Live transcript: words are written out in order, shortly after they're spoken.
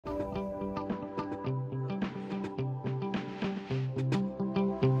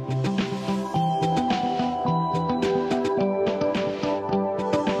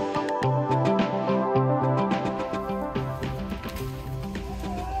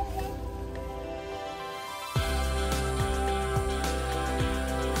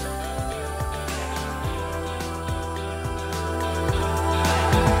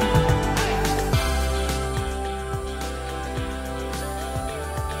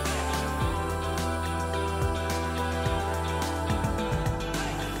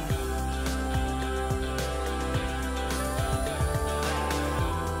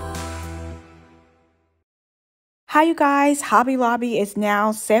Hi, you guys. Hobby Lobby is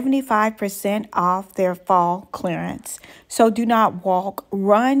now 75% off their fall clearance. So do not walk,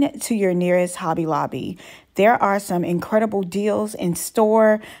 run to your nearest Hobby Lobby. There are some incredible deals in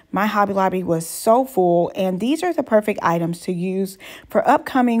store. My Hobby Lobby was so full, and these are the perfect items to use for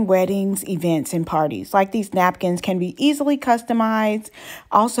upcoming weddings, events, and parties. Like these napkins can be easily customized.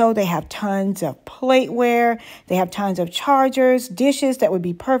 Also, they have tons of plateware. They have tons of chargers, dishes that would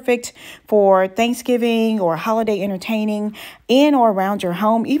be perfect for Thanksgiving or holiday entertaining in or around your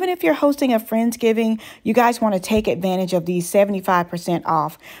home. Even if you're hosting a Friendsgiving, you guys want to take advantage of these 75%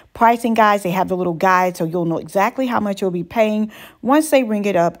 off pricing, guys. They have the little guide, so you'll know exactly how much you'll be paying once they ring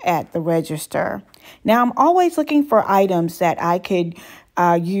it up at the register. Now, I'm always looking for items that I could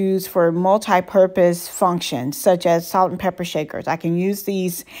use for multi-purpose functions, such as salt and pepper shakers. I can use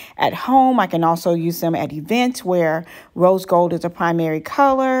these at home. I can also use them at events where rose gold is a primary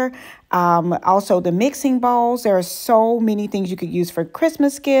color. Also, the mixing bowls. There are so many things you could use for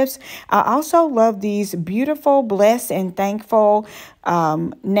Christmas gifts. I also love these beautiful blessed and thankful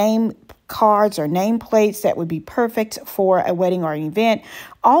name cards or nameplates that would be perfect for a wedding or an event.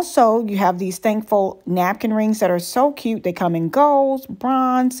 Also, you have these thankful napkin rings that are so cute. They come in gold,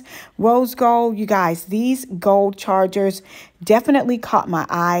 bronze, rose gold. You guys, these gold chargers definitely caught my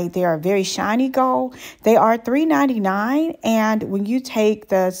eye. They are very shiny gold. They are $3.99, and when you take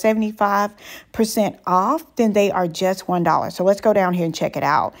the 75% off, then they are just $1. So let's go down here and check it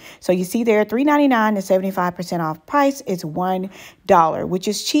out. So you see there, $3.99, the 75% off price is $1, which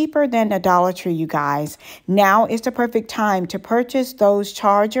is cheaper than the Dollar Tree, you guys. Now is the perfect time to purchase those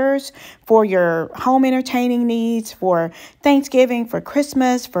chargers for your home entertaining needs, for Thanksgiving, for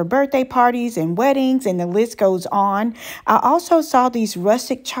Christmas, for birthday parties and weddings, and the list goes on. I also saw these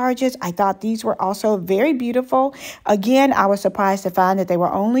rustic chargers. I thought these were also very beautiful. Again, I was surprised to find that they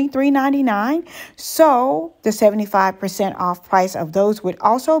were only $3.99. So the 75% off price of those would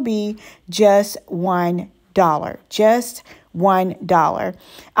also be just $1. Just $1.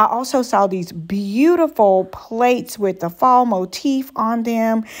 I also saw these beautiful plates with the fall motif on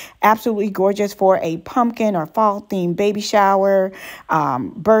them. Absolutely gorgeous for a pumpkin or fall themed baby shower,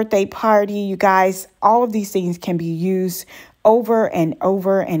 birthday party. You guys, all of these things can be used over and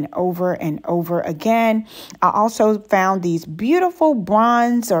over and over and over again. I also found these beautiful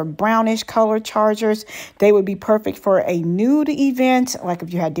bronze or brownish color chargers. They would be perfect for a nude event, like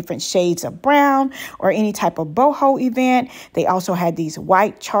if you had different shades of brown or any type of boho event. They also had these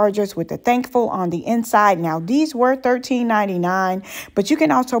white chargers with the thankful on the inside. Now, these were $13.99, but you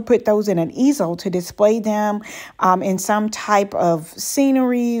can also put those in an easel to display them in some type of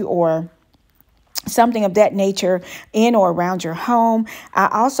scenery or something of that nature in or around your home.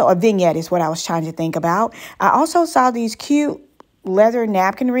 A vignette is what I was trying to think about. I also saw these cute leather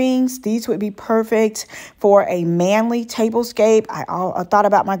napkin rings. These would be perfect for a manly tablescape. I thought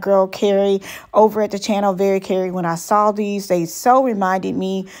about my girl Carrie over at the channel, Very Carrie. When I saw these, they so reminded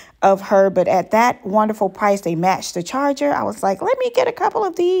me of her, but at that wonderful price, they matched the charger. I was like, let me get a couple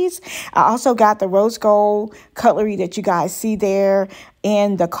of these. I also got the rose gold cutlery that you guys see there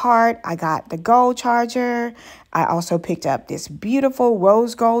in the cart. I got the gold charger. I also picked up this beautiful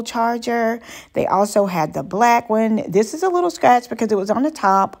rose gold charger. They also had the black one. This is a little scratch because it was on the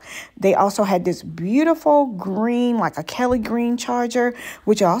top. They also had this beautiful green, like a Kelly green charger,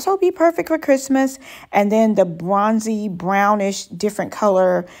 which will also be perfect for Christmas. And then the bronzy, brownish, different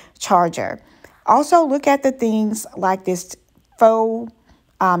color charger. Also, look at the things like this faux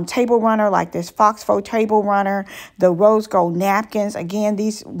table runner, like this Fox faux table runner, the rose gold napkins. Again,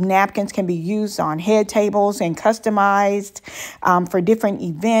 these napkins can be used on head tables and customized for different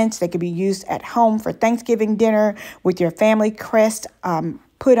events. They could be used at home for Thanksgiving dinner with your family crest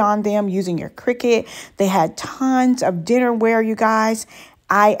put on them using your Cricut. They had tons of dinnerware, you guys.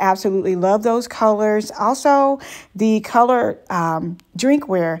 I absolutely love those colors. Also, the color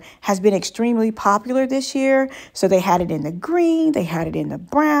drinkware has been extremely popular this year. So they had it in the green, they had it in the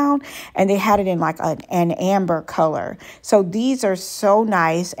brown, and they had it in like an amber color. So these are so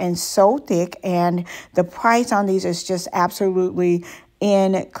nice and so thick, and the price on these is just absolutely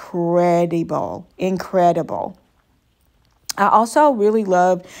incredible. I also really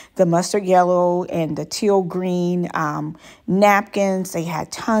love the mustard yellow and the teal green napkins. They had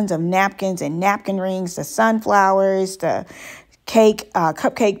tons of napkins and napkin rings, the sunflowers, the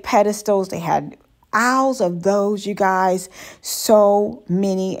cupcake pedestals. They had aisles of those, you guys. So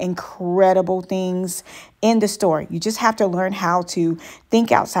many incredible things in the store. You just have to learn how to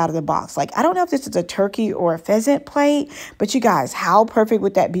think outside of the box. Like, I don't know if this is a turkey or a pheasant plate, but you guys, how perfect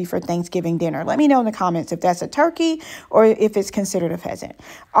would that be for Thanksgiving dinner? Let me know in the comments if that's a turkey or if it's considered a pheasant.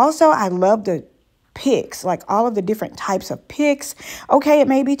 Also, I love the picks, like all of the different types of picks. Okay, it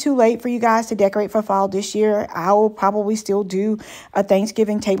may be too late for you guys to decorate for fall this year. I will probably still do a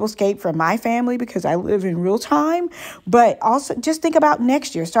Thanksgiving tablescape for my family because I live in real time. But also just think about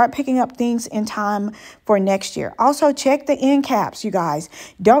next year. Start picking up things in time for next year. Also check the end caps, you guys.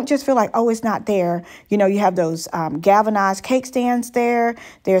 Don't just feel like, oh, it's not there. You know, you have those galvanized cake stands there.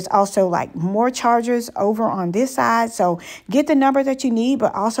 There's also like more chargers over on this side. So get the number that you need,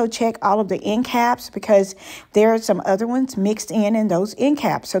 but also check all of the end caps, because there are some other ones mixed in those end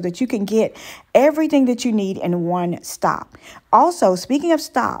caps so that you can get everything that you need in one stop. Also, speaking of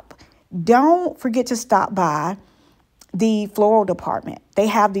stop, don't forget to stop by the floral department. They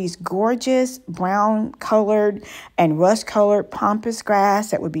have these gorgeous brown colored and rust colored pampas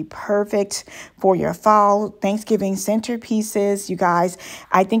grass that would be perfect for your fall Thanksgiving centerpieces. You guys,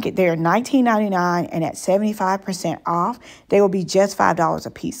 I think they're $19.99 and at 75% off, they will be just $5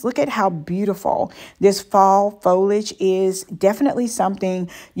 a piece. Look at how beautiful this fall foliage is. Definitely something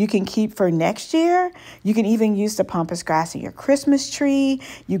you can keep for next year. You can even use the pampas grass in your Christmas tree.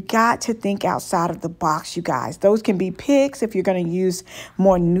 You got to think outside of the box, you guys. Those can be picks if you're going to use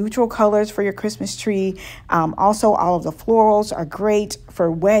more neutral colors for your Christmas tree. Also, all of the florals are great for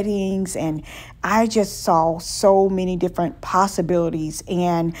weddings, and I just saw so many different possibilities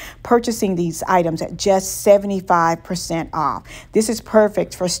in purchasing these items at just 75% off. This is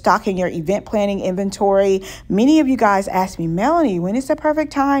perfect for stocking your event planning inventory. Many of you guys ask me, Melanie, when is the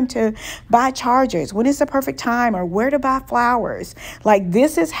perfect time to buy chargers? When is the perfect time, or where to buy flowers? Like,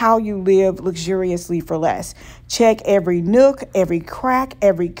 this is how you live luxuriously for less. Check every nook, every crack,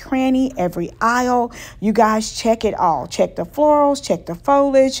 every cranny, every aisle. You guys check it all. Check the florals, check the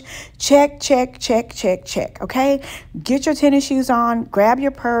foliage, check, okay? Get your tennis shoes on, grab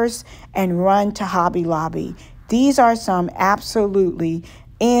your purse, and run to Hobby Lobby. These are some absolutely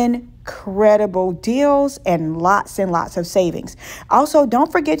incredible deals and lots of savings. Also,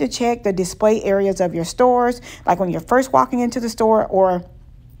 don't forget to check the display areas of your stores, like when you're first walking into the store or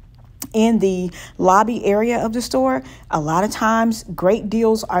in the lobby area of the store. A lot of times great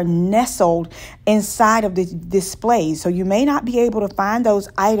deals are nestled inside of the displays. So you may not be able to find those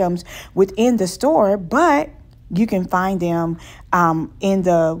items within the store, but you can find them in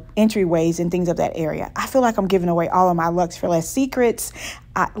the entryways and things of that area. I feel like I'm giving away all of my Lux for Less secrets.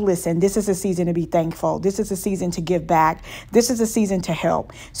 Listen, this is a season to be thankful. This is a season to give back. This is a season to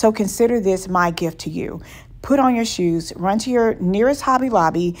help. So consider this my gift to you. Put on your shoes, run to your nearest Hobby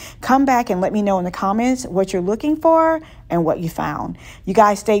Lobby, come back and let me know in the comments what you're looking for and what you found. You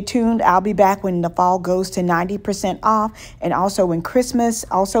guys stay tuned. I'll be back when the fall goes to 90% off, and also when Christmas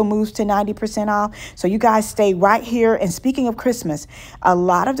also moves to 90% off. So you guys stay right here. And speaking of Christmas, a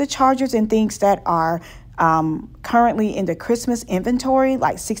lot of the chargers and things that are currently in the Christmas inventory,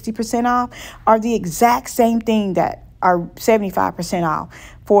 like 60% off, are the exact same thing that are 75% off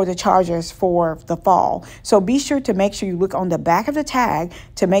for the chargers for the fall. So be sure to make sure you look on the back of the tag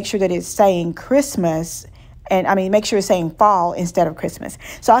to make sure that it's saying Christmas, and make sure it's saying fall instead of Christmas.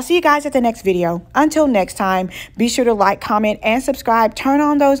 So I'll see you guys at the next video. Until next time, be sure to like, comment, and subscribe. Turn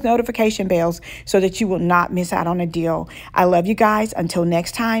on those notification bells so that you will not miss out on a deal. I love you guys. Until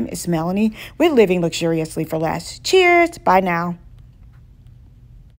next time, it's Melanie with Living Luxuriously for Less. Cheers. Bye now.